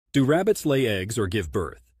Do rabbits lay eggs or give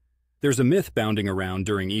birth? There's a myth bounding around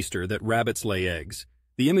during Easter that rabbits lay eggs.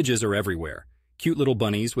 The images are everywhere. Cute little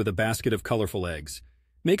bunnies with a basket of colorful eggs.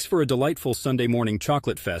 Makes for a delightful Sunday morning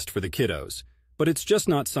chocolate fest for the kiddos, but it's just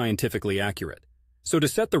not scientifically accurate. So to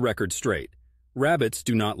set the record straight, rabbits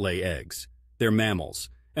do not lay eggs. They're mammals,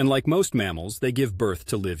 and like most mammals, they give birth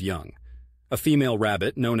to live young. A female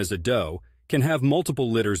rabbit, known as a doe, can have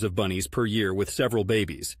multiple litters of bunnies per year with several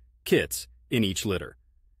babies, kits, in each litter.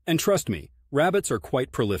 And trust me, rabbits are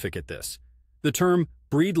quite prolific at this. The term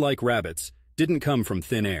breed like rabbits didn't come from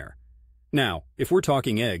thin air. Now, if we're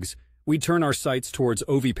talking eggs, we'd turn our sights towards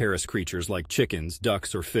oviparous creatures like chickens,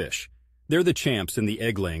 ducks, or fish. They're the champs in the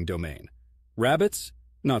egg-laying domain. Rabbits?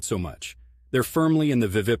 Not so much. They're firmly in the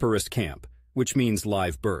viviparous camp, which means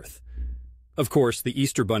live birth. Of course, the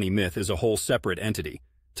Easter Bunny myth is a whole separate entity,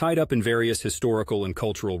 tied up in various historical and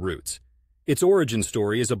cultural roots. Its origin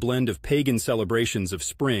story is a blend of pagan celebrations of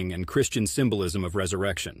spring and Christian symbolism of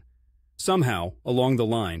resurrection. Somehow, along the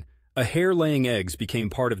line, a hare laying eggs became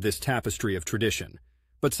part of this tapestry of tradition.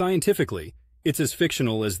 But scientifically, it's as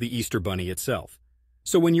fictional as the Easter Bunny itself.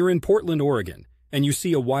 So when you're in Portland, Oregon, and you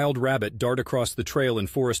see a wild rabbit dart across the trail in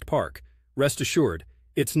Forest Park, rest assured,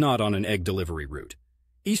 it's not on an egg delivery route.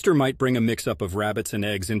 Easter might bring a mix-up of rabbits and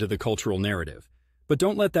eggs into the cultural narrative, but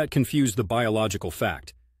don't let that confuse the biological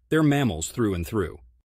fact. They're mammals through and through.